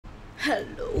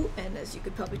Hello, and as you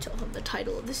could probably tell from the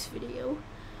title of this video,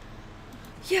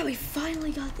 yeah, we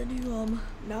finally got the new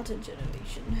mountain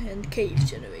generation and cave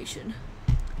generation.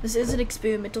 This is an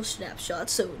experimental snapshot,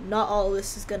 so not all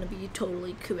this is gonna be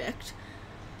totally correct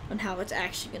on how it's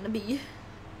actually gonna be.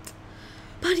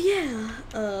 But yeah,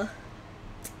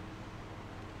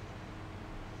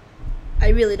 I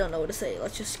really don't know what to say.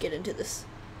 Let's just get into this.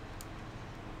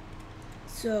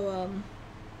 So,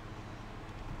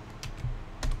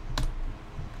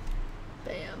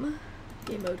 bam,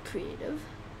 game mode creative.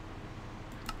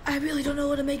 I really don't know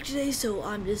what to make today, so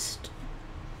I'm just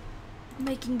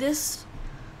making this.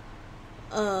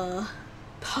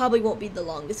 Probably won't be the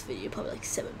longest video, probably like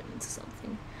 7 minutes or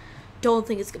something. Don't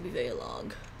think it's gonna be very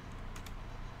long.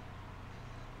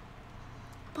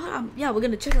 But yeah, we're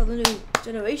gonna check out the new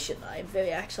generation.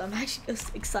 I'm actually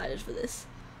just excited for this.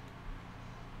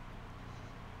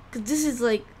 Cause this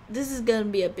is gonna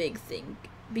be a big thing.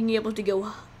 Being able to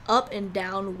go up and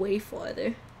down way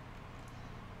farther.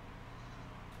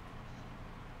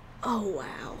 Oh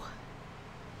wow.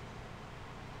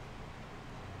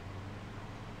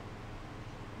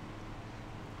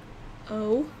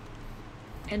 Oh,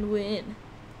 and we're in.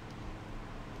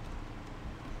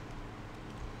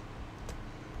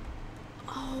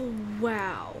 Oh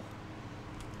wow.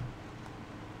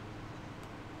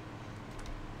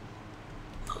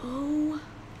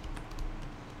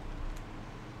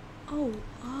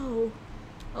 Oh,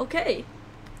 okay.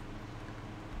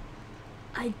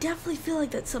 I definitely feel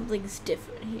like that something's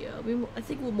different here. I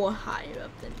think we're more higher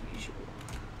up than usual.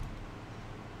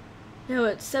 Now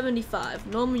at 75.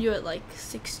 Normally you're at like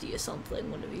 60 or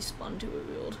something whenever you spawn to a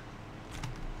world.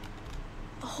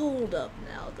 Hold up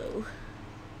now though.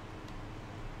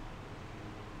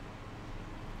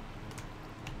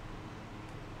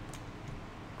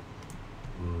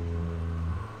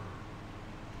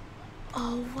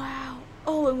 Oh wow.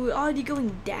 Oh, and we're already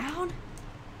going down?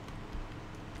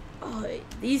 Oh,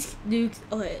 these nukes.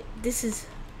 Okay, this is.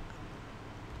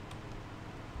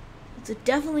 It's a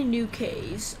definitely new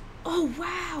caves. Oh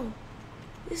wow,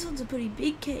 this one's a pretty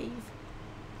big cave.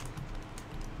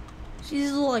 See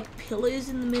these little like pillars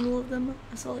in the middle of them.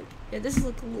 I saw like yeah, this is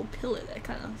like a little pillar that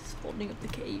kind of is holding up the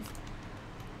cave.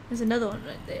 There's another one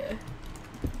right there.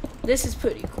 This is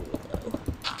pretty cool though.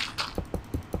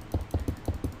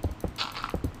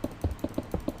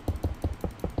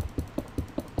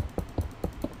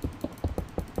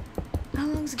 How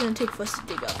long is it gonna take for us to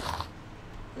dig up?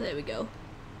 There we go.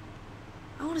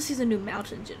 I want to see the new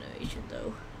mountain generation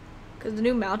though, because the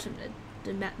new mountain,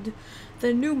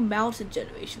 the new mountain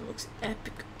generation looks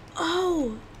epic.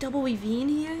 Oh, double ravine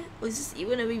here? Was this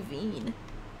even a ravine?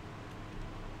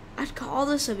 I'd call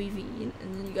this a ravine,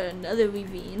 and then you got another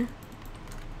ravine,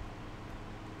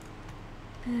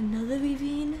 and another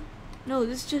ravine. No,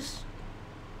 this is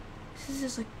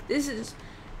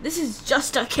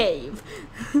just a cave.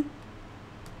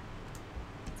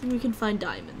 Then we can find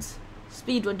diamonds.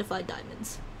 Speedrun to find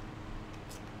diamonds.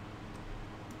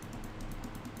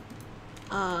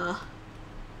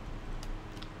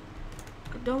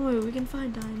 Don't worry, we can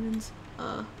find diamonds.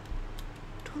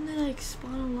 Don't they like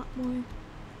spawn a lot more?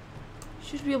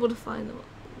 Should be able to find them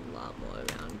a lot more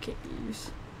around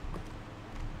caves.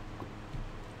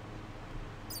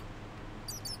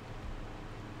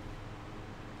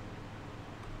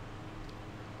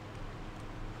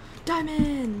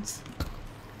 Diamonds!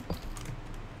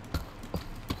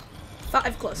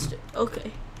 5 cluster.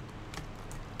 Okay.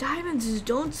 Diamonds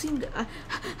don't seem to.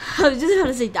 I was just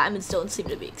gonna say diamonds don't seem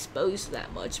to be exposed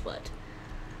that much, but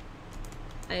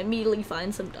I immediately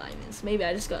find some diamonds. Maybe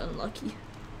I just got unlucky.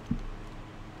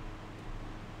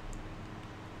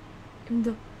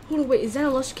 And hold on, wait, is that a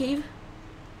lush cave?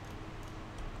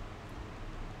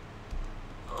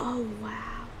 Oh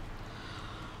wow.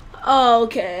 Oh,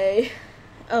 okay.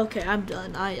 Okay, I'm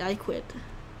done. I quit.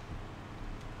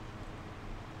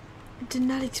 I did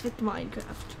not expect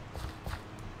Minecraft.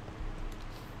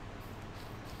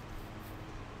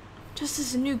 Just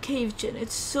as a new cave gen,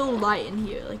 it's so light in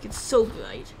here, like it's so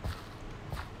bright.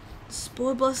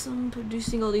 Spore blossom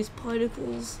producing all these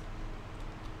particles.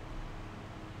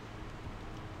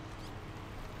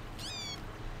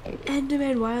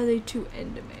 Enderman, why are they two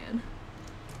Enderman?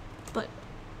 But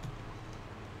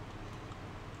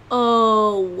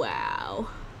oh wow.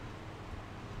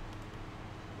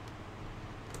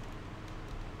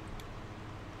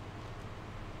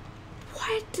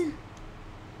 What?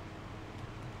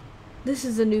 This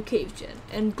is a new cave gen,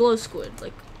 and glow squid,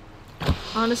 like,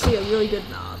 honestly, a really good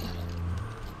mob.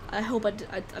 I hope I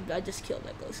just killed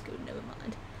that glow squid, never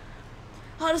mind.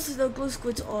 Honestly, the glow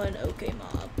squids are an okay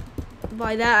mob.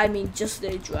 By that, I mean just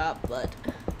their drop, but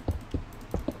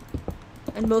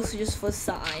and mostly just for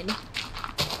sign.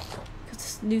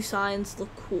 Because new signs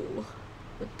look cool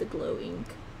with the glow ink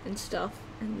and stuff,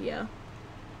 and yeah.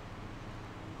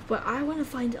 But I want to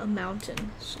find a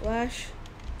mountain slash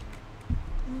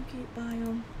locate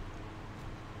biome.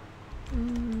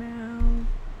 Now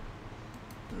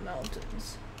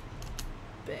mountains.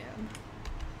 Bam.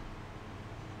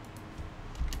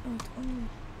 Oh, it's only.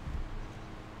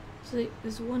 So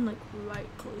there's one like right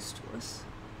close to us.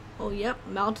 Oh, yep,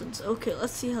 mountains. Okay,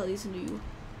 let's see how these new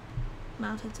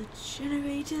mountains are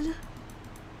generated.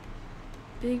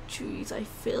 Big trees. I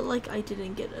feel like I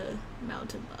didn't get a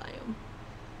mountain biome.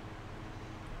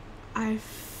 I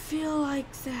feel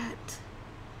like that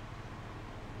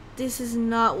this is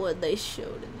not what they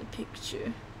showed in the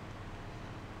picture.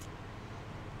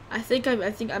 I think I'm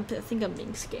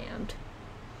being scammed.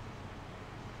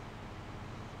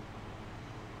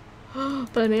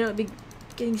 But I may not be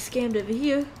getting scammed over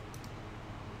here.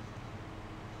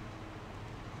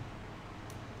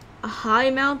 A high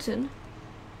mountain,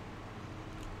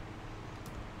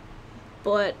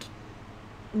 but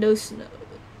no snow.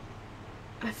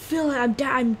 I feel like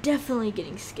I'm definitely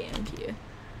getting scammed here.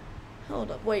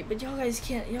 Hold up, wait, but y'all guys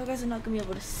are not gonna be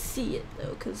able to see it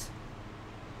though, cause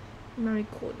my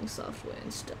recording software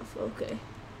and stuff. Okay.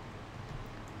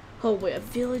 Oh wait, a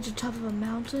village on top of a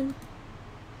mountain,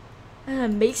 and a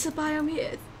mesa biome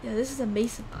here. Yeah, this is a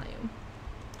mesa biome.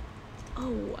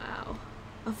 Oh wow,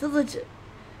 a village.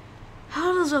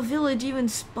 How does a village even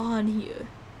spawn here?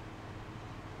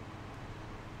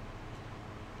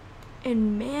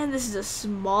 And man, this is a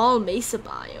small mesa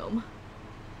biome.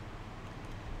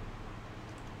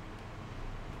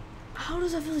 How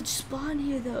does a village spawn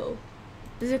here though?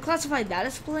 Does it classify that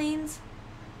as plains?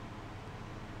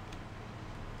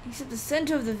 Except the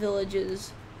center of the village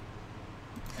is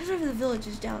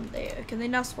down there. Can they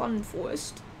now spawn in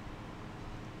forest?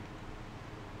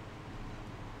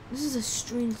 This is a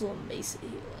strange little mesa here.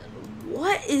 And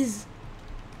what is...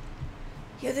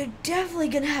 Yeah, they're definitely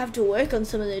gonna have to work on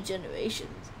some of their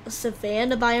generations. A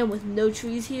savanna biome with no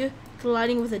trees here,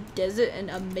 colliding with a desert and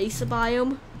a mesa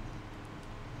biome.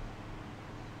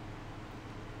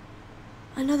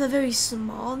 Another very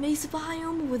small mesa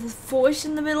biome with a forest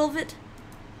in the middle of it.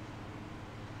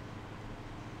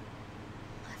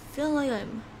 I feel like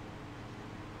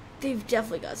they've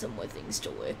definitely got some more things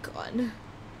to work on.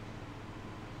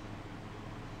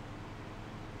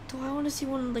 Do I want to see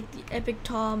one of like the epic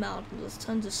tall mountains with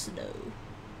tons of snow?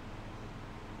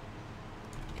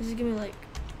 Is it gonna be like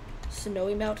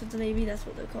snowy mountains maybe? That's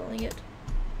what they're calling it.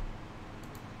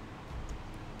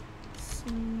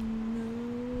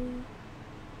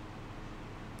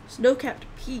 Snow-capped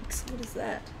peaks. What is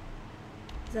that?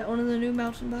 Is that one of the new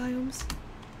mountain biomes?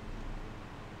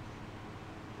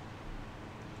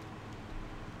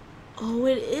 Oh,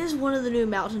 it is one of the new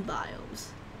mountain biomes.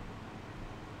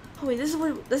 Oh wait, this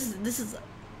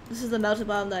is the mountain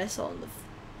biome that I saw in the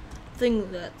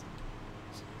thing that.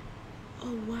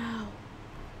 Oh wow!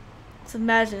 So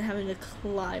imagine having to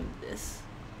climb this.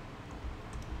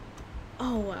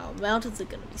 Oh wow, mountains are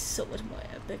gonna be so much more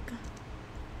epic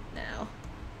now.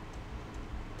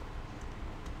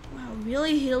 Wow,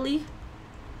 really hilly.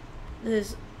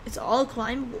 It's all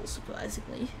climbable,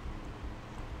 surprisingly.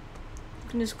 You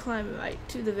can just climb right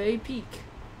to the very peak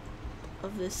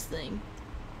of this thing.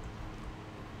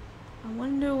 I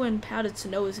wonder when powdered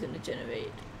snow is going to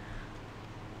generate.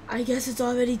 I guess it's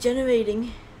already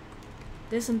generating.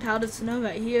 There's some powdered snow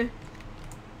right here.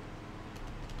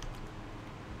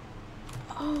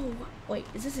 Oh, wait,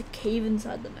 is this a cave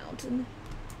inside the mountain?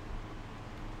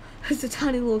 There's a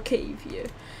tiny little cave here.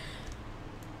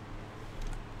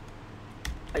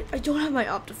 I don't have my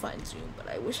Optifine zoom, but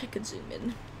I wish I could zoom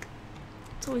in.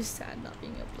 It's always sad not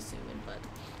being able to zoom in, but...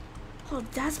 Oh,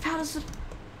 that's powdered snow.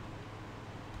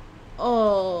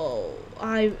 Oh,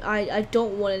 I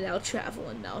don't want to now travel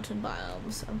in mountain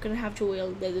biomes. I'm gonna have to wear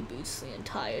leather boots the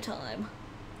entire time.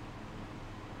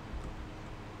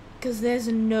 Cause there's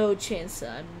no chance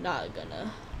that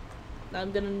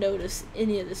I'm gonna notice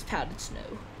any of this powdered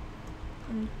snow.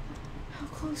 And how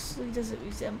closely does it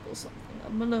resemble something?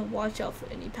 I'm gonna watch out for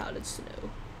any powdered snow.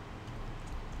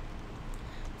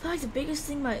 I feel like the biggest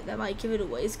thing that might give it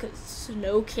away is because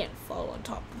snow can't fall on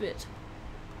top of it.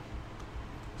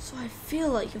 So I feel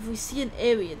like if we see an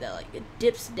area that like it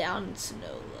dips down in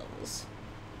snow levels,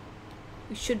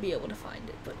 we should be able to find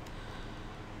it. But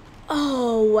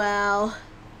oh wow,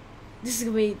 this is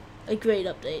gonna be a great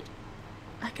update.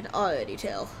 I can already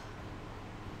tell.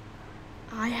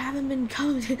 I haven't been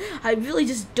coming. I really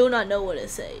just do not know what to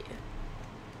say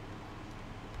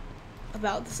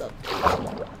about this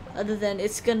update, other than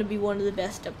it's gonna be one of the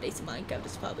best updates Minecraft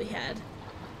has probably had.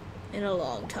 in a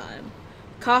long time.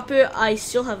 Copper, I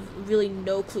still have really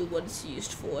no clue what it's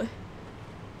used for.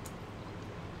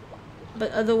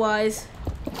 But otherwise,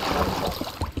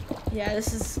 yeah,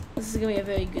 this is gonna be a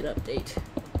very good update.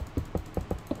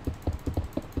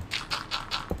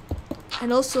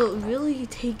 And also, it really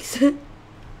takes.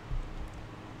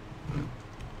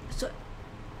 So,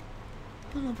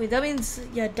 oh wait, that means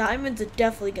yeah, diamonds are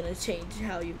definitely gonna change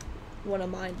how you want to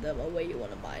mine them or where you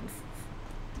want to mine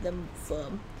them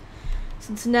from.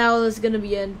 Since now there's gonna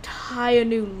be an entire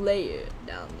new layer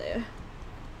down there,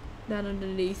 down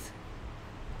underneath.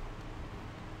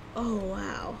 Oh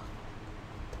wow.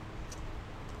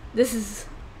 This is,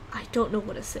 I don't know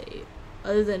what to say,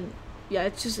 other than, yeah,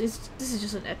 this is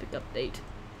just an epic update.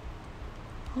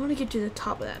 I want to get to the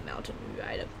top of that mountain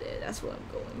right up there. That's where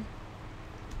I'm going.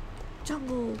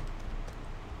 Jungle.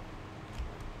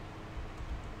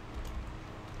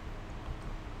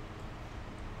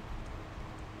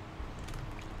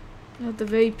 At the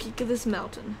very peak of this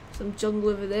mountain. Some jungle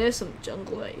over there, some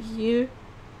jungle right here.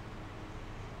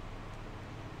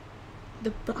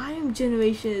 The biome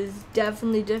generation is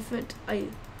definitely different. I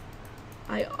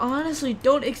honestly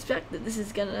don't expect that this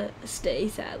is gonna stay,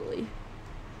 sadly.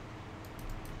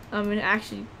 I mean,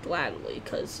 actually, gladly,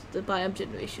 because the biome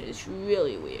generation is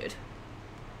really weird.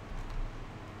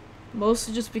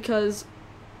 Mostly just because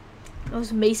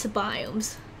those mesa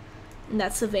biomes, and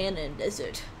that savanna and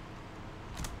desert.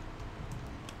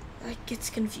 That gets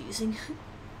confusing.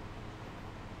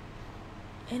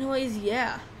 Anyways,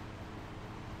 yeah.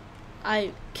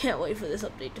 I can't wait for this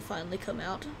update to finally come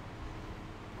out.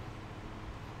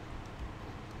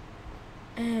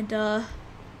 And,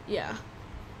 yeah.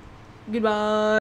 Goodbye.